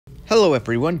Hello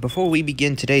everyone, before we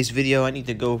begin today's video, I need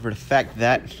to go over the fact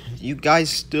that you guys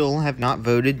still have not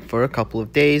voted for a couple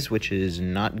of days, which is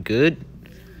not good.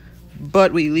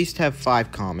 But we at least have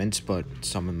 5 comments, but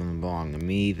some of them belong to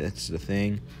me, that's the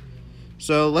thing.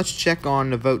 So let's check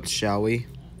on the votes, shall we?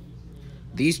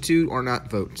 These 2 are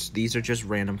not votes, these are just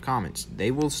random comments.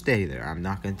 They will stay there, I'm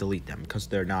not going to delete them because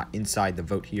they're not inside the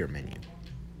vote here menu.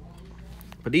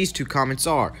 But these 2 comments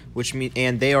are,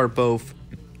 and they are both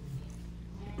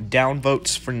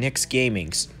downvotes for Nick's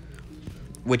Gamings,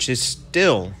 which is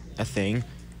still a thing.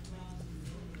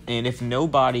 And if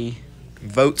nobody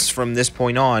votes from this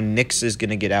point on, Nick's is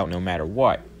gonna get out no matter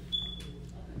what.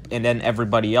 And then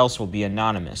everybody else will be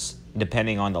anonymous,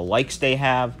 depending on the likes they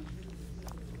have.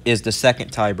 Is the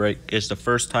second tiebreak, is the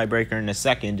first tiebreaker, and the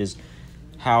second is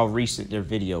how recent their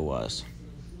video was.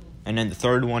 And then the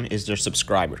third one is their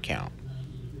subscriber count.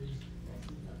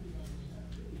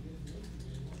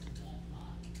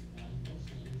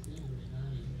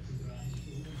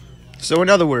 So in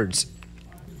other words,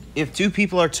 if 2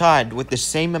 people are tied with the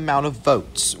same amount of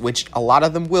votes, which a lot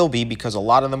of them will be because a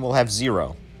lot of them will have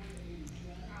 0,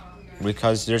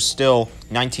 because there's still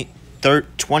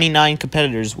 29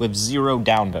 competitors with 0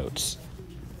 downvotes,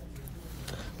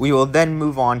 we will then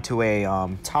move on to a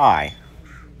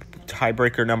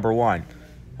tiebreaker number 1,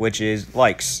 which is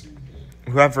likes.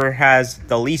 Whoever has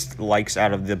the least likes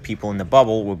out of the people in the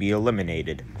bubble will be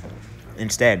eliminated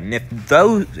instead. And if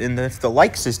the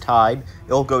likes is tied,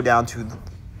 it'll go down to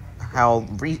how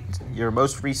your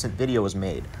most recent video was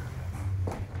made.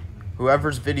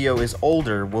 Whoever's video is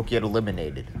older will get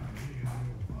eliminated.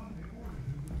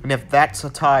 And if that's a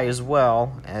tie as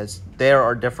well, as there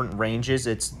are different ranges,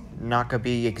 it's not going to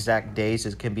be exact days,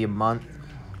 it can be a month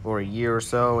or a year or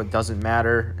so, it doesn't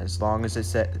matter, as long as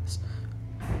it's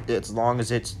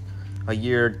a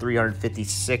year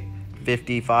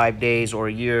 355 days or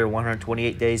a year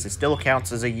 128 days, it still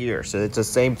counts as a year, so it's the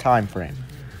same time frame.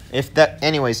 If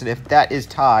that is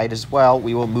tied as well,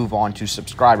 we will move on to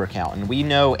subscriber count, and we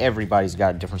know everybody's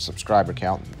got a different subscriber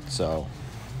count, so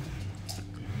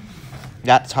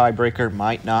that tiebreaker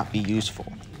might not be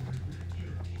useful.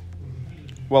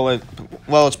 Well,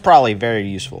 it's probably very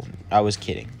useful. I was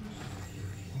kidding.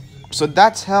 So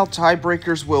that's how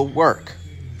tiebreakers will work.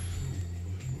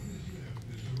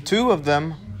 2 of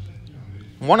them,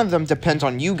 one of them depends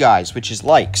on you guys, which is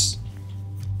likes.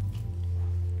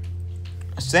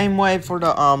 Same way for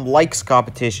the likes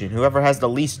competition. Whoever has the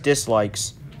least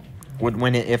dislikes would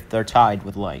win it if they're tied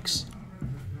with likes.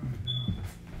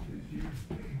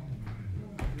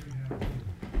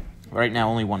 Right now,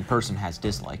 only 1 person has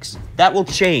dislikes. That will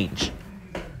change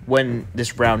when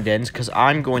this round ends, because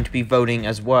I'm going to be voting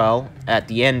as well at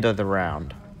the end of the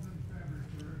round.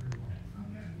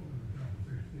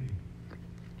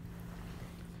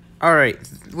 Alright,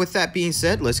 with that being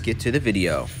said, let's get to the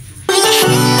video.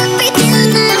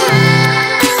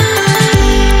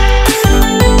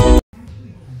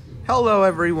 Hello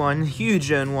everyone,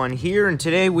 HugeN1 here, and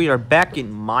today we are back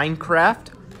in Minecraft.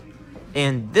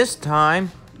 And this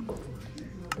time,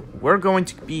 we're going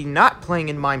to be not playing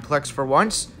in Mineplex for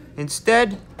once.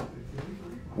 Instead,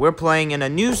 we're playing in a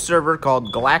new server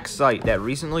called Galaxite that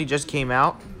recently just came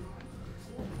out.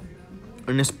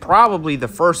 And it's probably the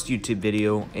first YouTube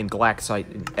video in Galaxite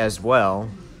as well.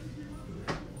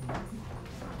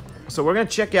 So we're going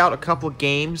to check out a couple of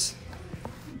games.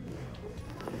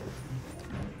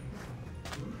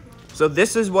 So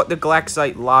this is what the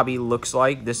Galaxite lobby looks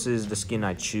like. This is the skin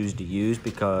I choose to use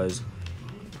because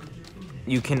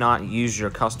you cannot use your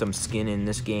custom skin in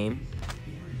this game,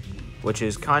 which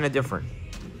is kind of different.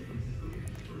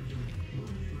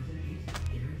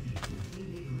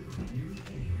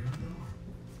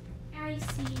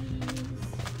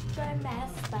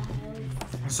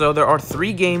 So there are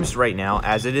 3 games right now,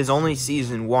 as it is only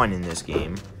Season 1 in this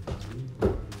game.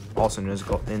 Also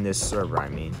in this server, I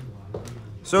mean.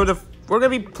 So we're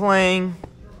going to be playing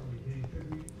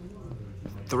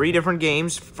 3 different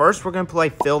games. First, we're going to play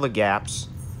Fill the Gaps.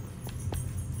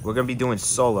 We're going to be doing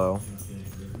solo.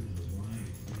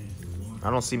 I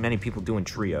don't see many people doing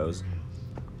trios.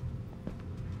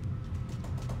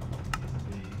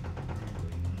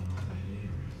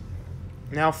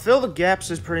 Now, Fill the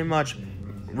Gaps is pretty much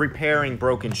repairing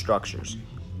broken structures.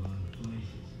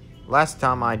 Last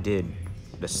time I did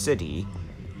the city.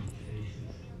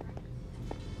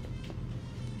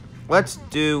 Let's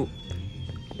do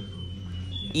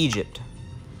Egypt.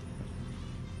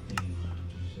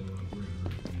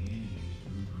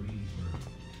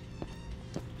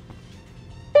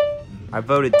 I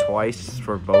voted twice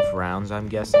for both rounds, I'm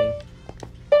guessing.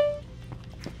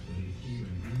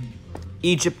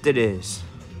 Egypt it is.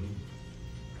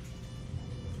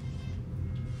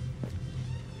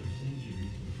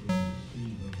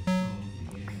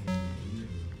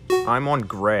 I'm on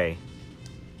gray.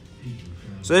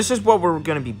 So this is what we're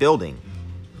going to be building.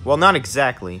 Well, not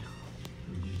exactly.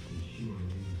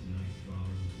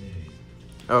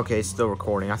 Okay, it's still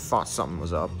recording. I thought something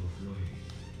was up.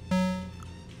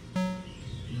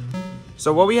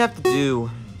 So what we have to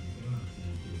do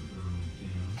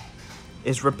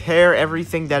is repair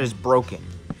everything that is broken.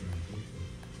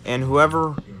 And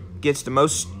whoever gets the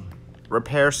most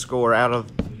repair score out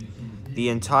of the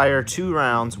entire 2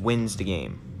 rounds wins the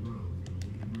game.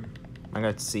 I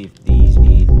got to see if these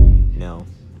need... No.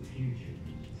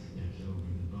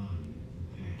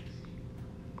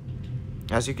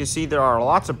 As you can see, there are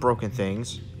lots of broken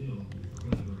things.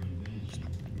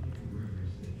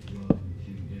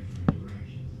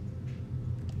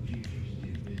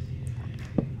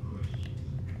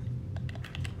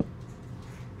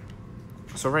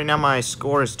 So right now my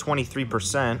score is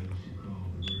 23%.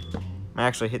 I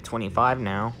actually hit 25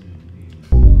 now.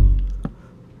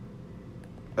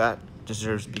 That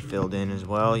deserves to be filled in as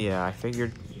well. Yeah, I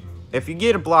figured if you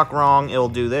get a block wrong, it'll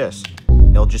do this.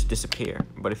 It'll just disappear.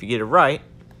 But if you get it right,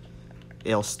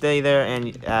 it'll stay there and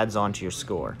it adds on to your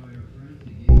score.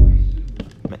 I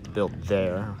meant to build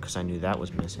there because I knew that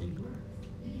was missing.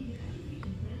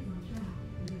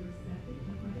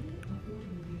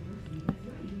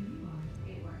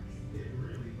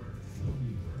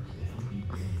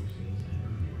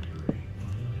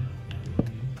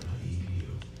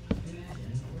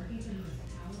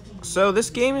 So this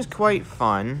game is quite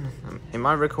fun. Am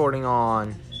I recording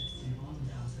on...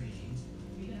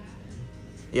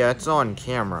 Yeah, it's on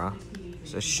camera,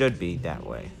 so it should be that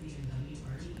way.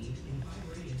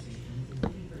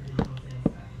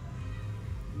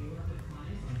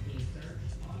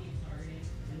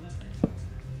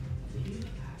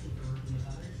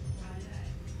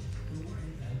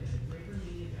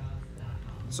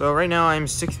 So right now I'm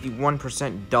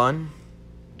 61% done.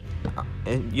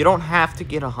 And you don't have to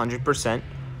get 100%.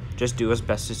 Just do as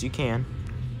best as you can.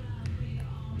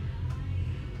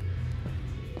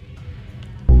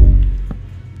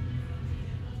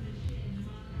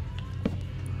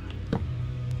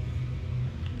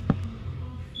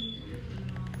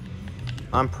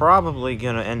 I'm probably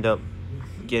gonna end up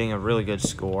getting a really good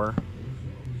score.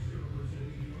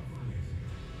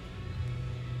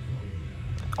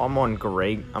 I'm on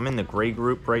gray. I'm in the gray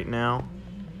group right now.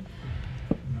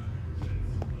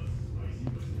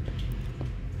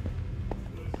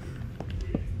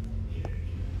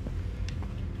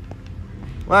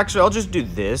 Well, actually, I'll just do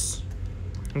this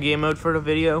game mode for the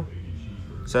video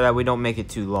so that we don't make it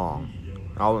too long.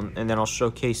 And then I'll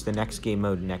showcase the next game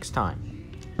mode next time.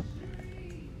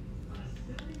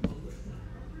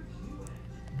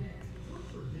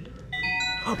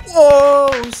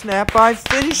 Oh, snap, I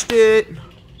finished it!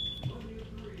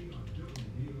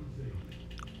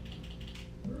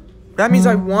 That means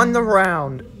I won the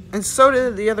round. And so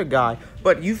did the other guy.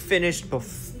 But you finished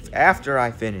after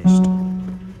I finished.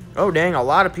 Oh, dang, a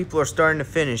lot of people are starting to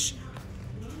finish.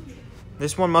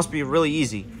 This one must be really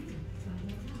easy.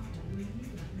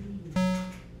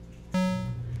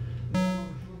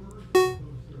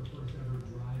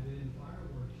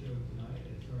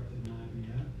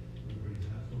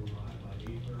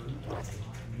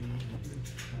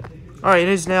 Alright, it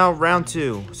is now round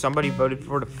 2. Somebody voted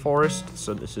for the forest,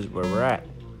 so this is where we're at.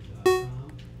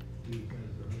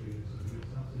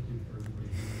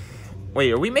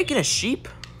 Wait, are we making a sheep?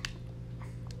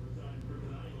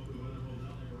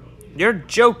 You're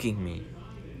joking me.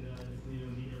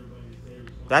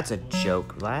 That's a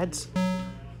joke, lads.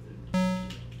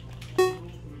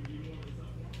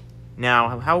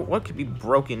 Now, what could be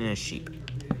broken in a sheep?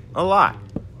 A lot.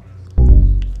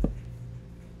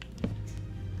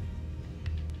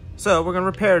 So, we're gonna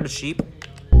repair the sheep.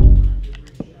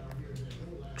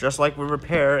 Just like we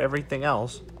repair everything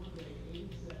else.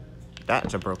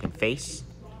 That's a broken face.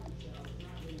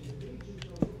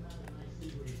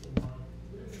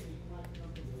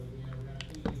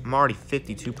 I'm already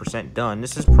 52% done.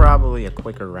 This is probably a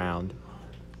quicker round.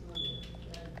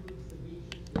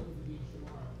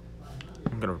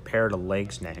 I'm gonna repair the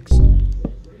legs next.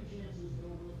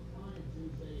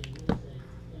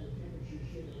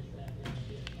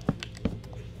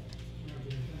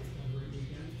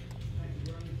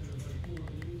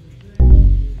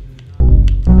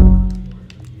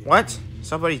 What?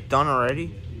 Somebody's done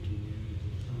already?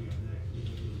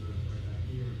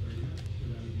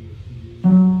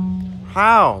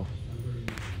 How?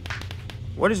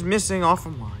 What is missing off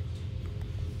of mine?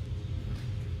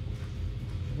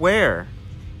 Where?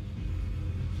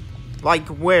 Like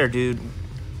where, dude?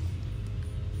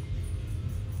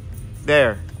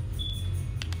 There.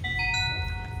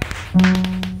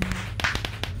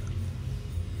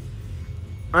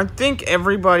 I think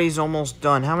everybody's almost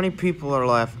done. How many people are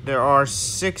left? There are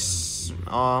six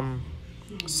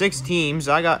teams.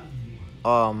 I got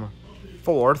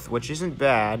fourth, which isn't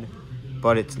bad,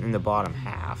 but it's in the bottom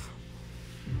half.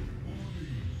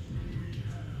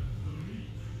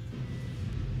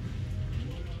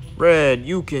 Red,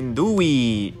 you can do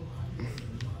it.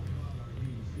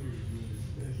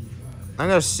 I'm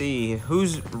gonna see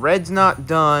who's red's not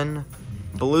done.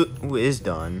 Blue is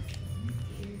done.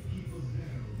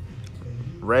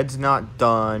 Red's not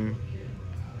done.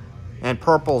 And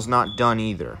purple's not done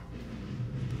either.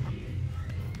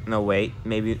 No, wait.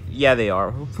 Maybe. Yeah, they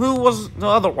are. Who was the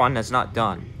other one that's not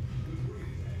done?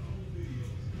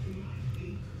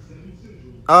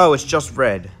 Oh, it's just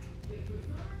red.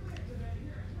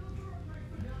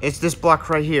 It's this block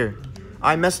right here.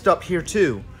 I messed up here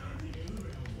too.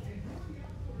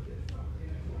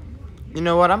 You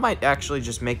know what? I might actually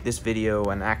just make this video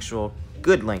an actual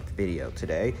good length video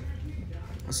today.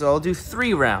 So I'll do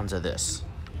 3 rounds of this.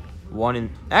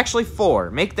 Actually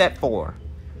 4. Make that 4.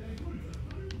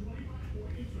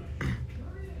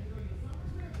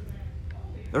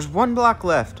 There's 1 block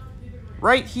left.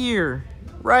 Right here.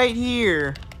 Right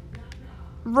here.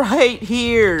 Right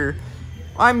here.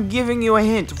 I'm giving you a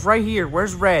hint. Right here.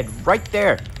 Where's red? Right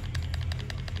there.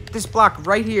 This block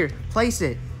right here. Place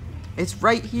it. It's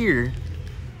right here.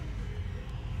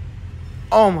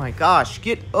 Oh my gosh.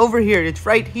 Get over here. It's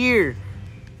right here.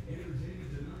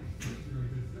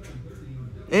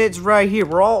 It's right here.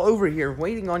 We're all over here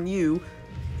waiting on you.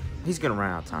 He's gonna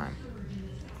run out of time.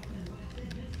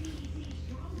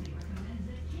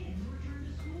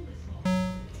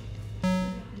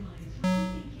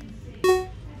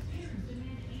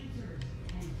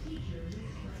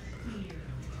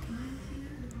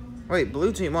 Wait,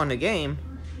 blue team won the game?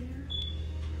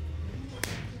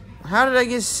 How did I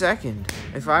get second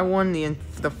if I won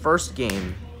the first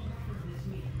game?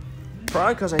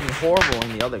 Probably because I did horrible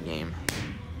in the other game.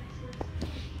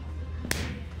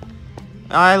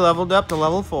 I leveled up to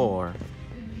level 4.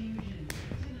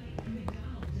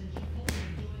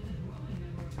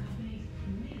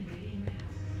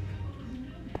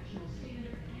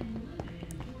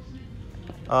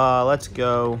 Let's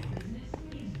go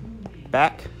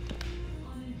back.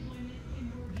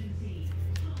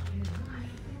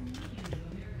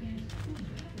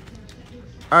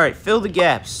 Alright, fill the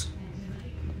gaps.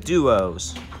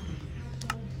 Duos.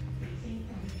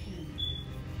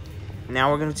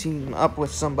 Now we're gonna team up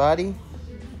with somebody.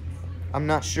 I'm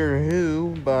not sure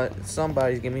who, but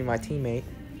somebody's gonna be my teammate.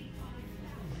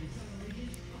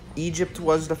 Egypt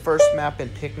was the first map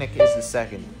and Picnic is the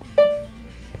second.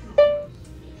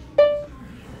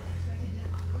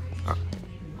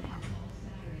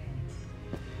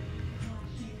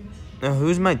 Now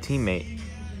who's my teammate?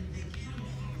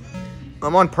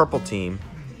 I'm on purple team.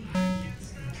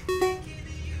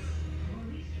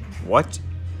 What?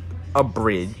 A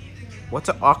bridge? What's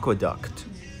an aqueduct?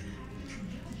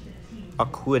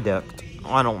 Aqueduct.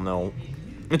 I don't know.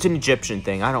 It's an Egyptian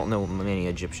thing. I don't know many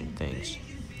Egyptian things.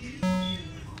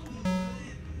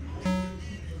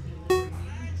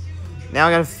 Now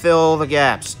I gotta fill the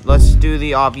gaps. Let's do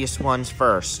the obvious ones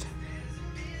first.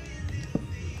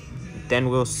 Then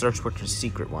we'll search for the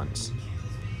secret ones.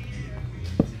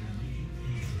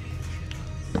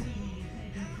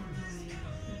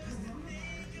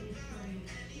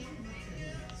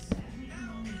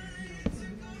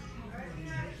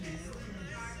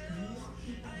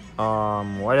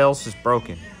 What else is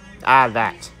broken? Ah,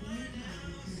 that.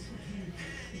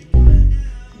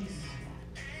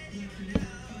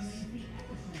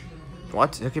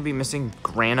 What? There could be missing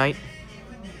granite?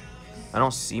 I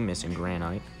don't see missing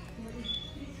granite.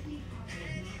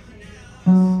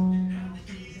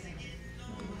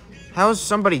 How is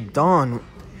somebody done?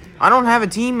 I don't have a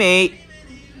teammate.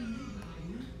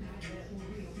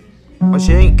 Which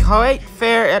ain't quite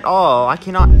fair at all. I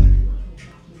cannot...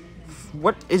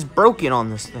 What is broken on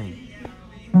this thing?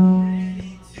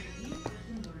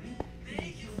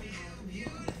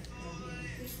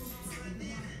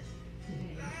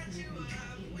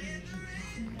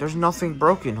 There's nothing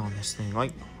broken on this thing.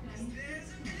 Like,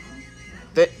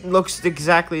 that looks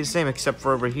exactly the same except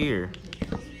for over here.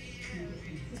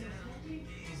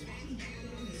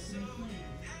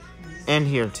 And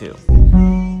here too.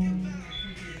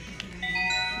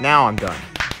 Now I'm done.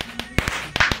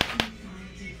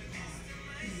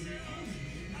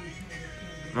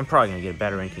 I'm probably gonna get a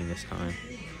better ranking this time.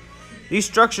 These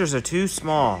structures are too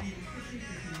small.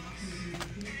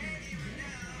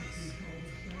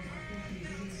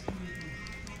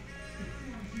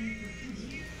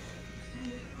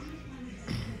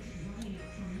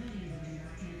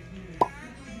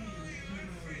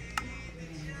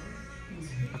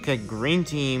 Okay, green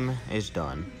team is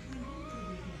done.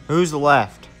 Who's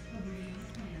left?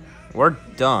 We're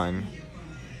done.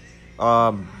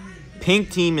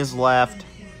 Pink team is left.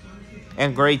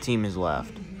 And gray team is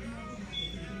left.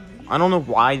 I don't know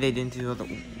why they didn't do that.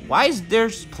 Why is their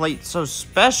plate so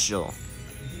special?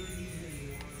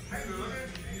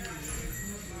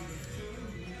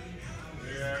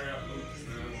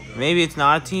 Maybe it's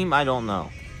not a team? I don't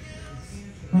know.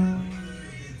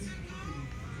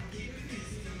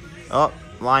 Oh,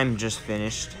 lime just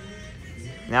finished.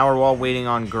 Now we're all waiting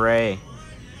on gray.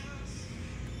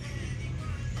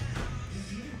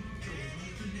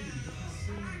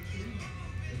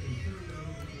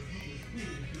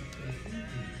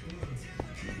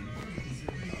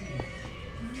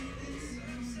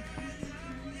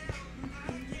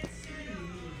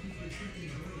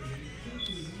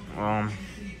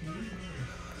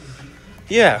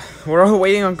 Yeah, we're all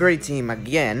waiting on gray team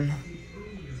again.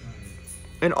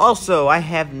 And also, I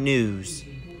have news.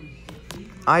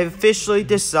 I've officially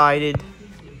decided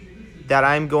that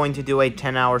I'm going to do a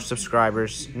 10-hour a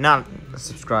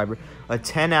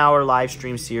 10-hour live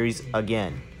stream series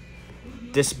again.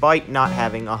 Despite not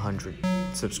having 100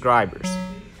 subscribers.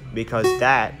 Because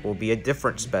that will be a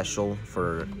different special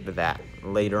for that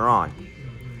later on.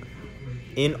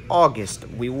 In August,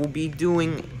 we will be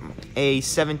doing a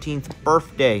 17th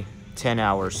birthday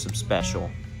 10-hour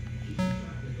special.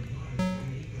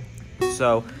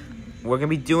 So, we're going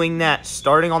to be doing that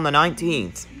starting on the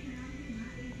 19th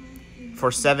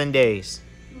for 7 days.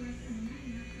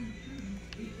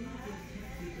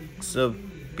 So,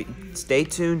 stay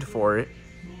tuned for it.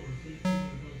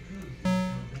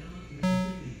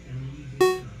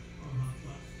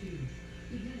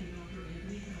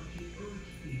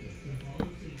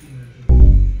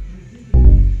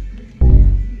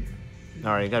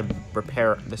 Alright, you gotta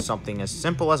prepare something as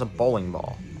simple as a bowling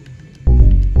ball.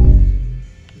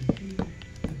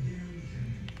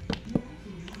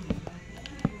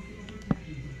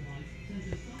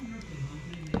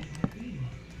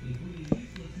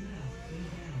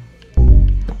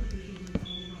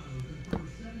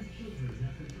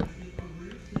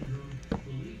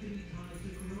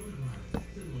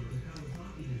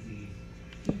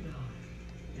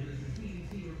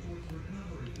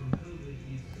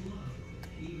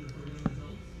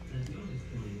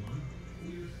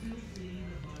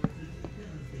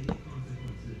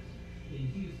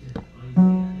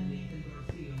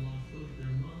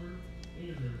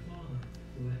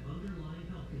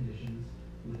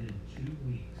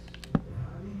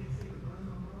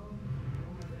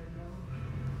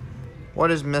 What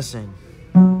is missing?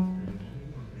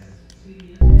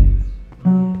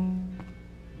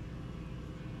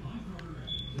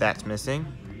 That's missing.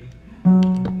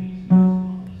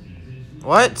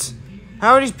 What?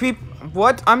 How are these people?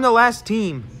 What? I'm the last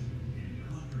team.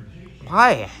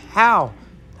 Why? How?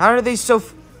 How are they so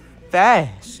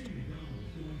fast?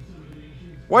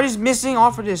 What is missing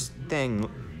off of this thing?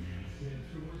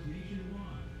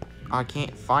 I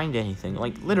can't find anything.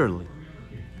 Like, literally.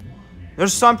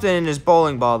 There's something in this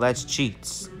bowling ball that's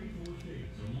cheats.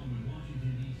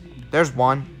 There's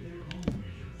one.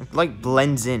 It like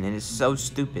blends in and it's so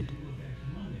stupid.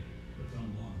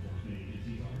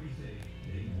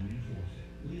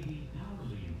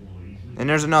 And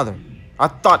there's another. I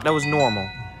thought that was normal.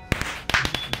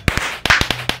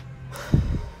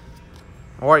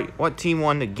 Alright, what team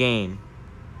won the game?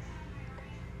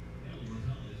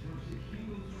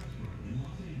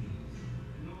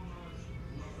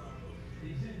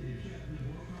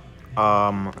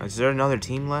 Is there another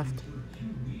team left?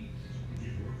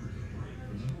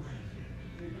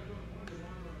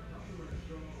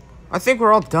 I think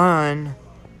we're all done.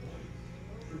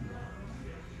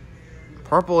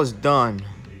 Purple is done.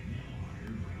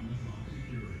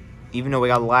 Even though we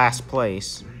got last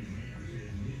place.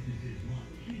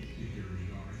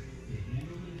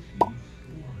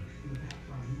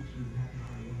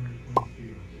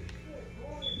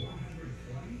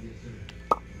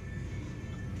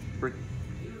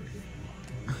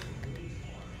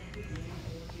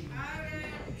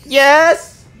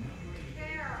 Yes!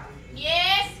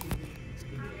 Yes!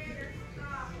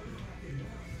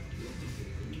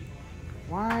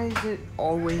 Why is it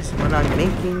always when I'm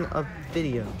making a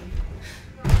video?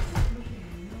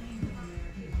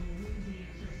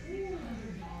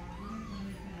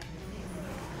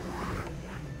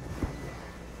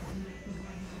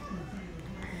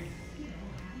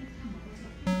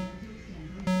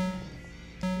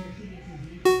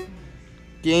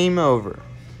 Game over.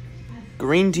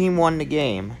 Green team won the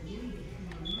game.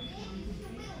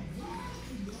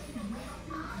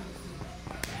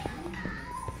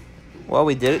 Well,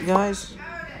 we did it, guys.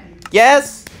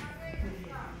 Yes?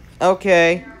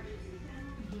 Okay.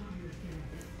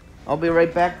 I'll be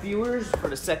right back, viewers, for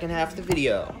the second half of the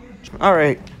video.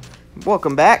 Alright,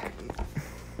 welcome back.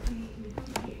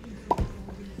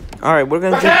 Alright, we're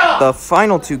gonna do the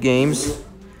final two games,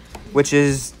 which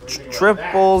is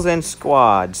triples and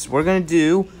squads. We're gonna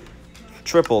do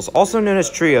triples, also known as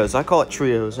trios. I call it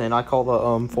trios, and I call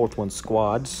the fourth one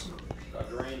squads. Got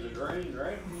the drains,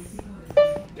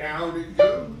 right? Down it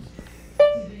goes.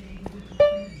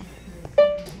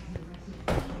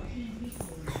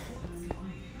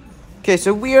 Okay,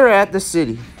 so we are at the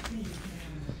city.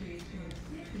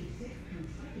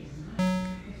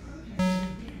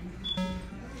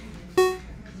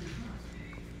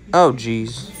 Oh,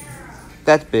 jeez.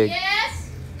 That's big.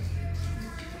 Yes.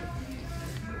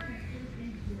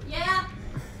 Yeah.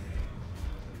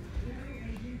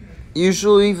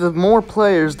 Usually, the more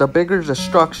players, the bigger the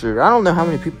structure. I don't know how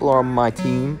many people are on my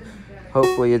team.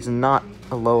 Hopefully, it's not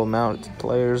a low amount of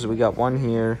players. We got one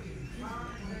here.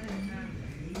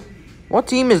 What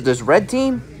team is this? Red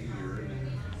team?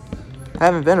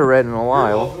 Haven't been a red in a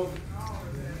while.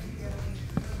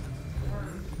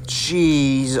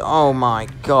 Jeez, oh my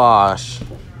gosh.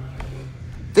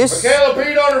 This Michaela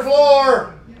peed on her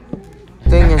floor!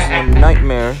 thing is a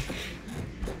nightmare.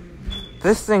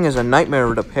 This thing is a nightmare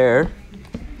to repair.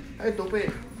 Hey,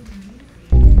 stupid.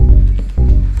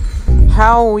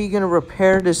 How are we gonna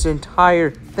repair this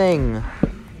entire thing?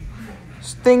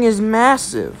 This thing is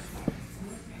massive.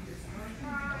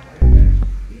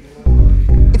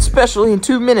 Especially in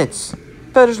 2 minutes.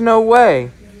 There's no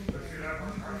way.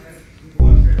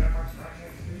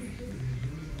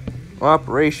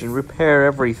 Operation, repair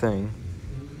everything.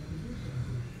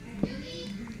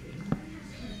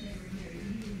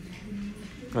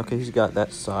 Okay, he's got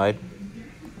that side.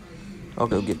 I'll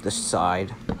go get this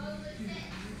side.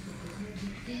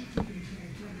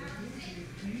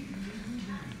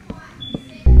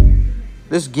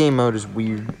 This game mode is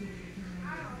weird.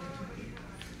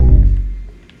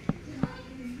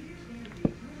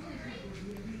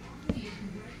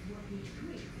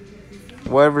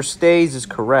 Whatever stays is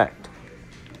correct.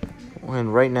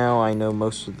 And right now, I know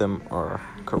most of them are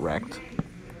correct.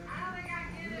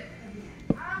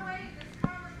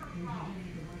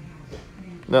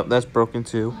 Nope, that's broken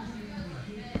too.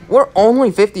 We're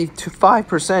only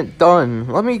 55% done.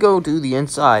 Let me go do the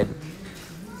inside.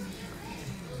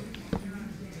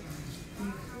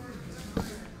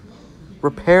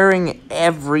 Repairing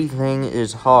everything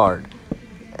is hard.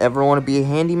 Ever want to be a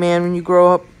handyman when you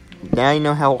grow up? Now you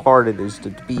know how hard it is to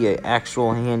be an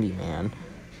actual handyman.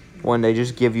 When they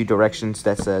just give you directions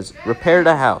that says, repair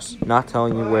the house, not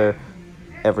telling you where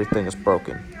everything is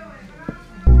broken.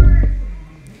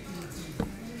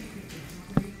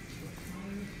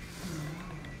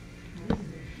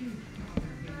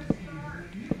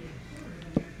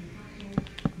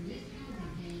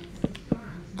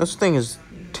 This thing is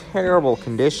terrible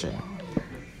condition.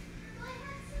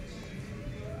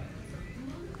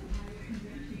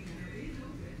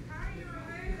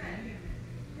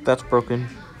 That's broken.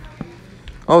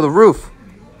 Oh, the roof.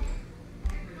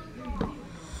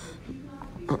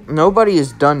 Nobody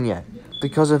is done yet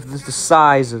because of the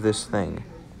size of this thing.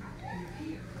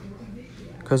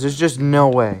 Because there's just no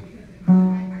way.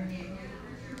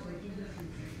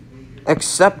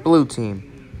 Except blue team.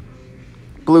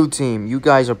 Blue team, you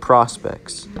guys are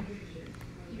prospects.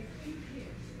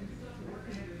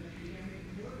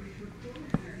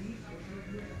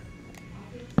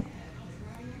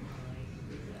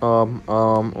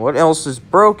 What else is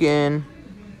broken?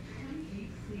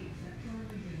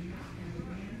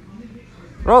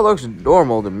 It all looks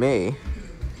normal to me.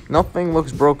 Nothing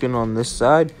looks broken on this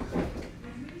side.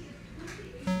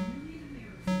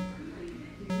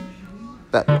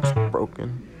 That looks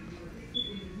broken.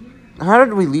 How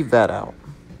did we leave that out?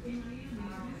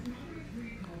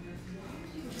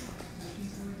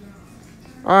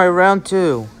 Alright, round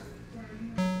 2.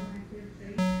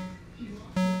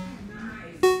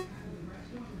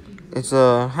 It's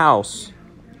a house.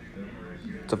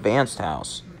 It's a advanced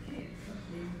house.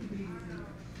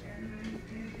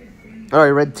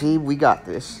 Alright, red team, we got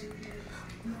this.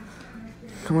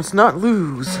 Let's not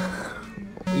lose.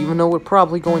 Even though we're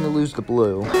probably going to lose the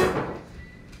blue.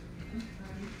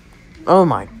 Oh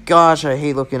my gosh, I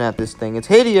hate looking at this thing. It's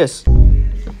hideous.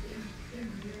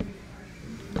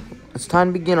 It's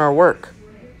time to begin our work.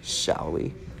 Shall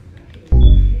we?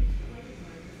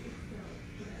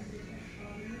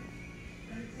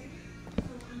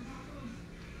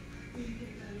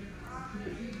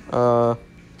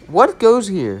 What goes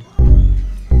here?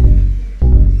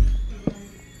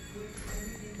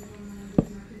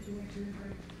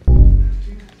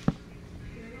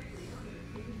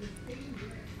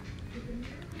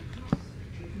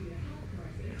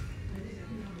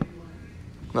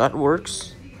 That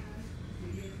works.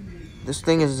 This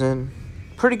thing is in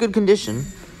pretty good condition.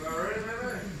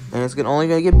 And it's only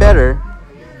gonna get better.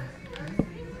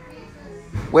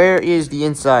 Where is the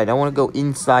inside? I want to go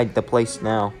inside the place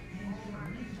now.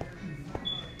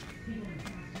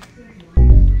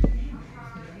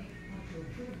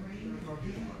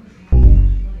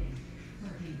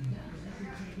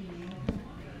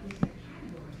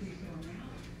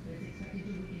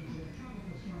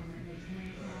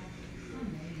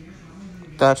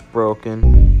 That's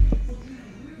broken.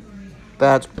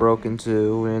 That's broken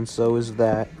too, and so is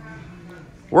that.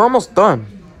 We're almost done.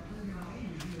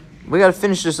 We gotta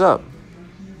finish this up.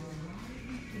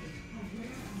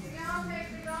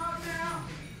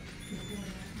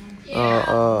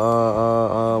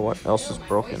 What else is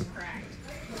broken?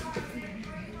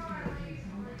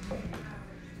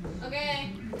 Okay.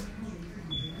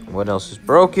 What else is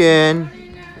broken?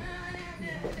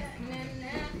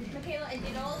 Michaela, I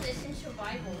did all this in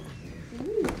survival.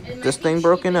 This thing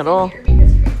broken at all?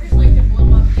 Because creepers like to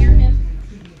blow up near him.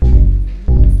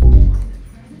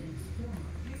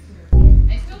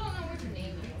 I still don't know what to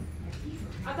name it.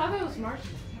 I thought that was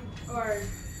Martian. Or.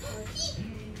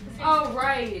 Oh,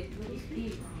 right.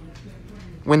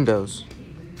 Windows.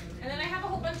 And then I have a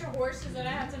whole bunch of horses that I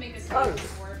have to make a stable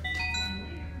for.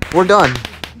 We're done.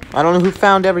 I don't know who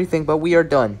found everything, but we are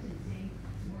done.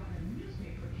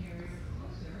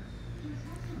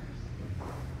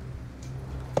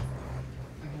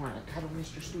 I want to cuddle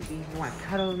Mr. Snoopy. I want to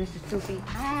cuddle Mr. Snoopy.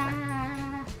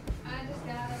 I just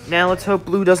got it. Now let's hope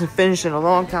Blue doesn't finish in a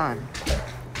long time.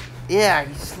 Yeah,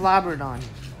 he slobbered on it.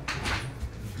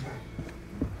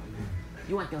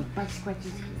 You want those butt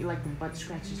scratches? You like them butt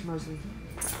scratches mostly?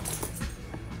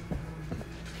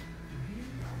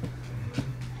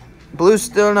 Blue's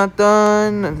still not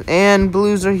done, and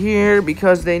Blues are here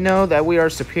because they know that we are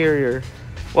superior.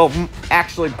 Well,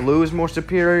 actually, Blue is more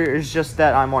superior. It's just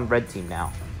that I'm on Red Team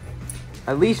now.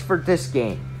 At least for this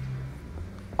game.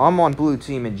 I'm on Blue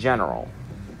Team in general.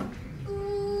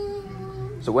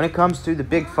 So when it comes to the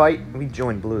big fight, we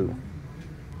join Blue.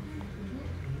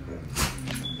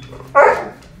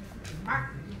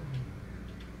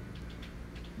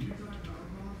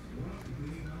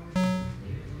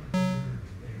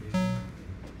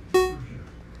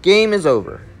 Game is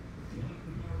over.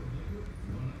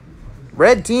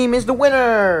 Red Team is the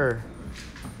winner.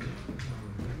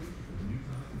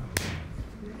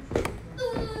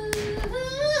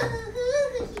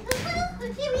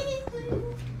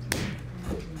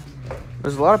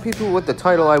 There's a lot of people with the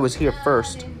title I was here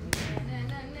first.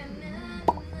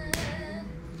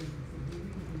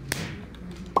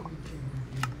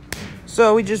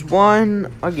 So we just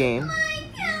won a game.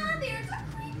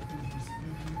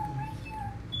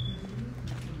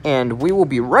 And we will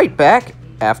be right back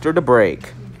after the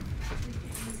break.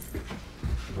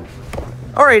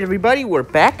 Alright everybody, we're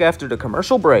back after the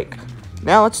commercial break.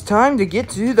 Now it's time to get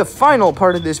to the final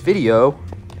part of this video.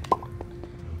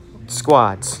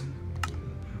 Squads.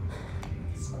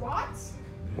 Squats?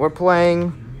 We're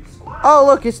playing... Oh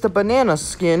look, it's the banana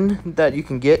skin that you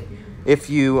can get if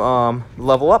you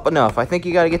level up enough. I think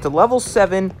you gotta get to level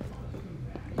 7.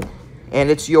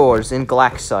 And it's yours in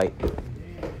Galaxite.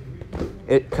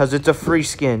 Because it's a free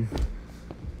skin.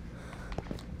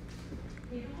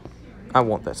 I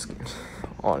want that skin,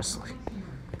 honestly.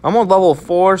 I'm on level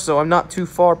 4, so I'm not too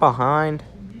far behind.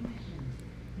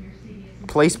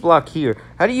 Place block here.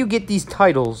 How do you get these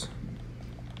titles?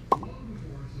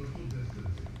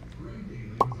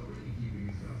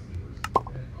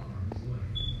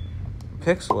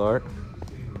 Pixel art.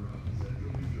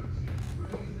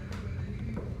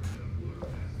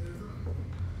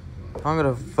 I'm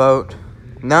gonna vote.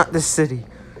 Not the city.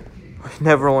 I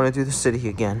never want to do the city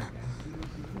again.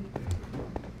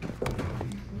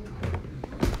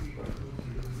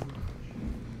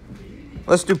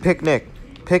 Let's do picnic.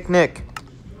 Picnic.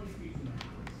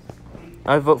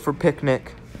 I vote for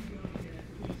picnic.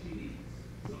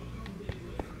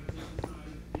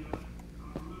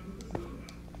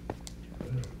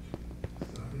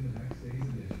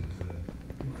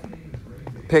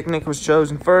 Picnic was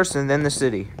chosen first and then the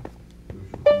city.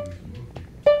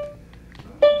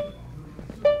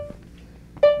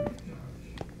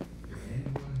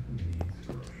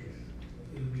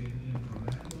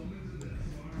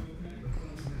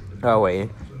 Oh, wait.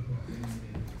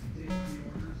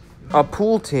 A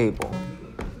pool table.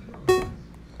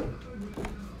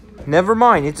 Never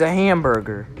mind, it's a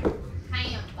hamburger.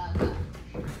 Hamburger.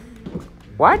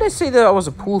 Why did I say that was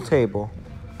a pool table?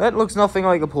 That looks nothing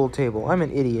like a pool table. I'm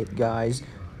an idiot, guys.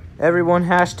 Everyone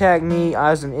hashtag me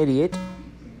as an idiot.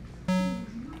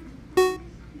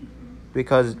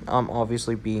 because I'm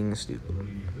obviously being stupid.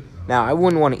 Now, I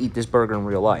wouldn't want to eat this burger in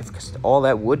real life, because all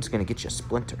that wood's going to get you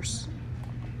splinters.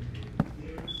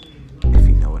 If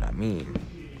you know what I mean.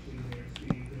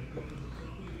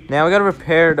 Now, we got to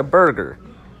repair the burger.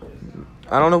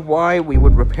 I don't know why we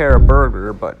would repair a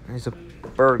burger, but it's a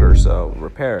burger, so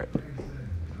repair it.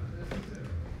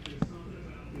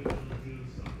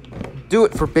 Do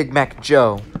it for Big Mac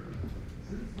Joe.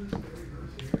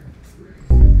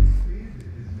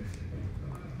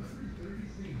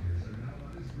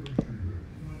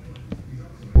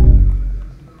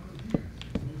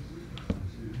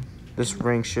 This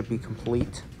ring should be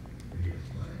complete.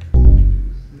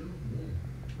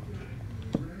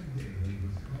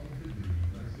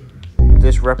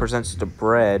 This represents the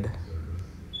bread.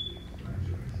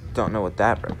 Don't know what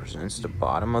that represents. The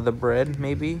bottom of the bread,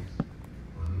 maybe?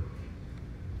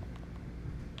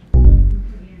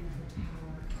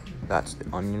 That's the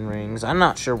onion rings. I'm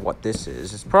not sure what this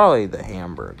is. It's probably the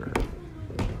hamburger.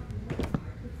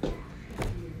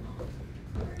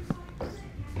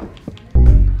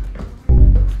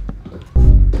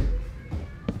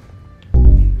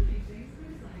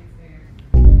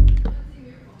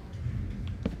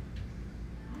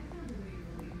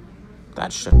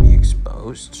 That shouldn't be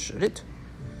exposed, should it?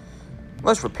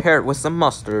 Let's repair it with some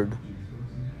mustard.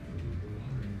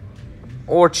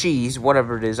 Or cheese,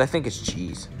 whatever it is. I think it's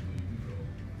cheese.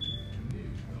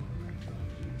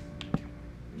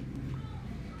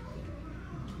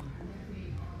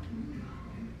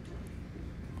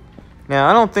 Now,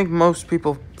 I don't think most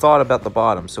people thought about the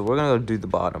bottom, so we're gonna go do the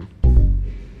bottom.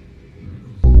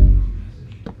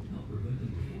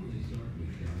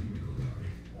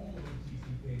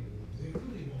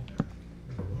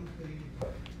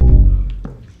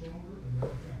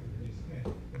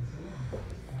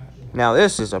 Now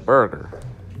this is a burger.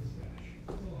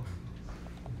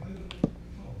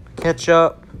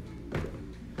 Ketchup,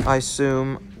 I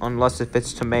assume, unless if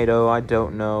it's tomato, I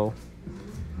don't know.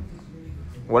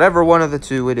 Whatever one of the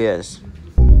two it is.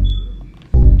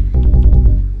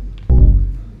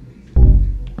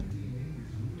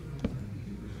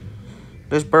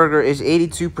 This burger is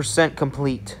 82%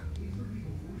 complete.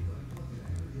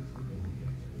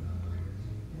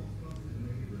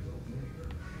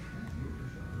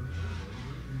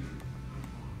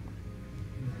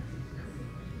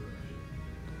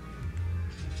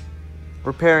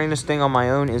 Repairing this thing on my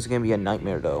own is going to be a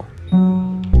nightmare, though.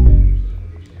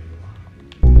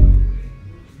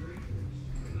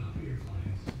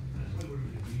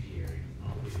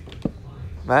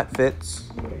 That fits.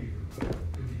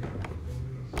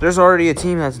 There's already a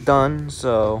team that's done,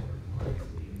 so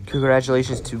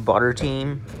congratulations to Butter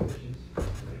Team.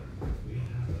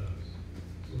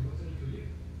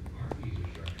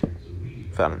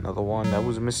 Found another one. That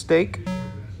was a mistake.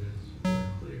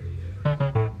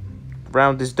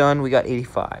 Round is done. We got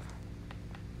 85.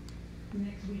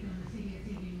 Next week on the CBS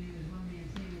Evening News, one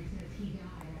man's family says he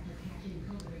died after catching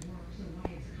COVID at work. So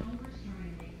why is Congress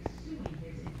trying to make suing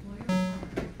his employer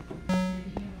harder? And if you can't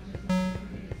watch us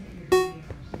live, don't forget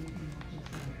to set your DVR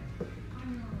so you can watch us later.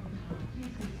 I'm Laura O'Donnell.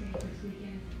 Please be safe this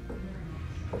weekend.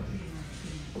 Wear a mask. I'll see you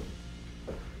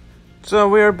next. So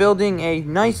we are building a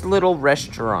nice little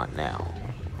restaurant now.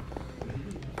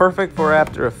 Perfect for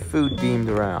after a food-themed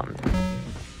round.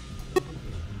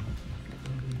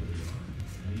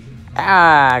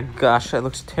 Ah, gosh, that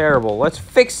looks terrible. Let's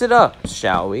fix it up,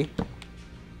 shall we?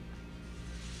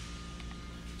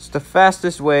 It's the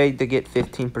fastest way to get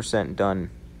 15% done.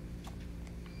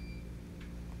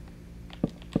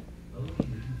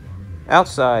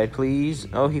 Outside, please.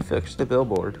 Oh, he fixed the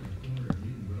billboard.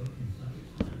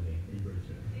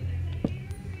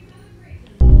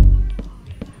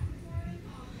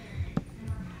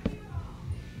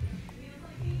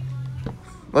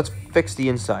 Let's fix the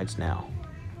insides now.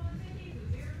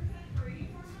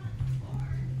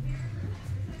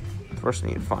 First, I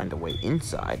need to find a way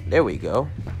inside. There we go.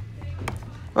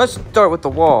 Let's start with the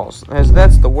walls, as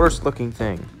that's the worst looking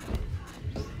thing.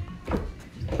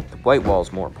 The white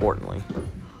walls, more importantly.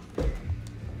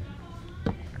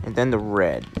 And then the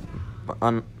red. But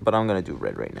I'm going to do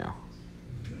red right now.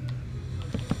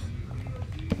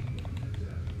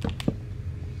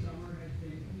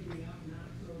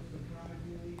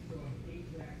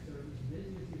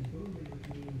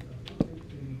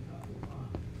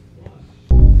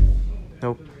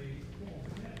 Nope.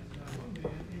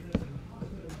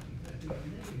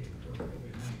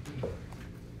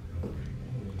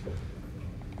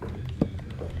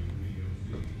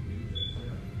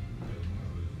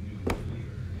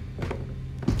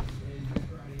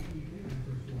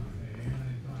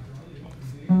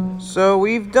 So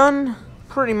we've done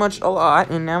pretty much a lot,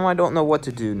 and now I don't know what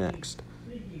to do next.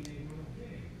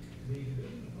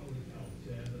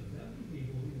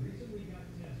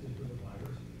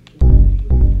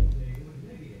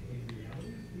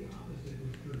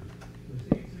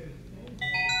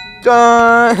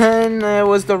 Done! There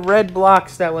was the red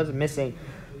blocks that was missing.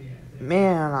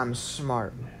 Man, I'm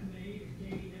smart.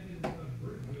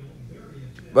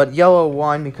 But yellow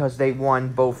won because they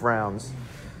won both rounds.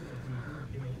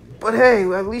 But hey,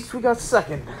 at least we got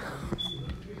second.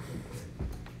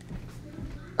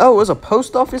 Oh, it was a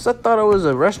post office? I thought it was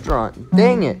a restaurant.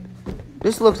 Dang it.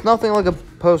 This looks nothing like a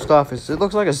post office. It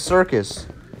looks like a circus.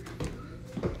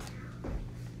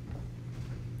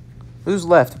 Who's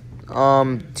left?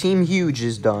 Team Huge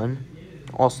is done.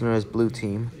 Also known as Blue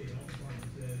Team.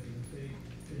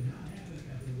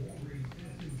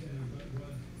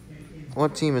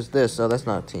 What team is this? Oh, that's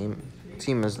not a team. What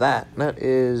team is that? That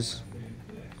is...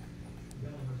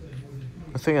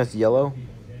 I think that's yellow.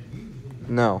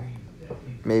 No.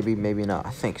 Maybe, maybe not.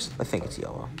 I think it's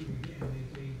yellow.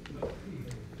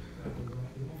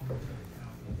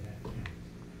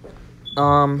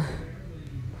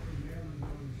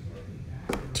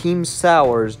 Team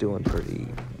Sour is doing pretty,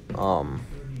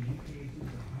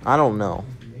 I don't know.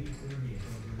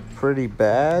 Pretty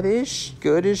bad-ish?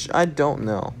 Good-ish? I don't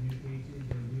know.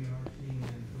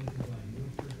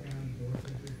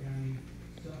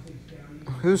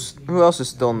 Who else is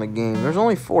still in the game? There's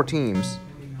only 4 teams.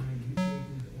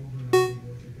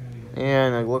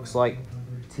 And it looks like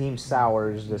Team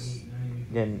Sours just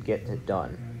didn't get it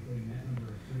done.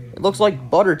 It looks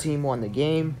like Butter Team won the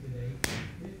game.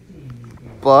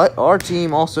 But our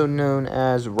team, also known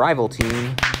as Rival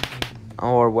Team,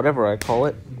 or whatever I call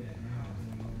it,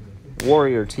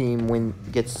 Warrior Team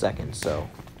gets second. So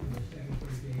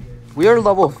we are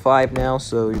level 5 now,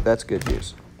 so that's good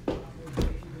news.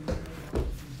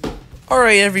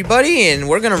 Alright everybody, and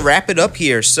we're going to wrap it up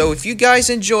here. So if you guys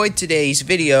enjoyed today's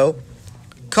video,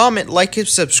 comment, like, and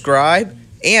subscribe,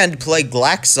 and play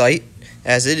Galaxite,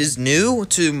 as it is new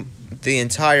to the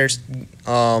entire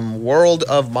world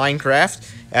of Minecraft,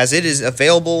 as it is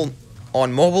available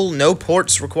on mobile, no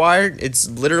ports required. It's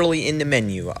literally in the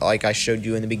menu, like I showed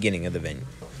you in the beginning of the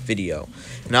video.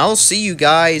 And I'll see you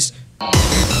guys...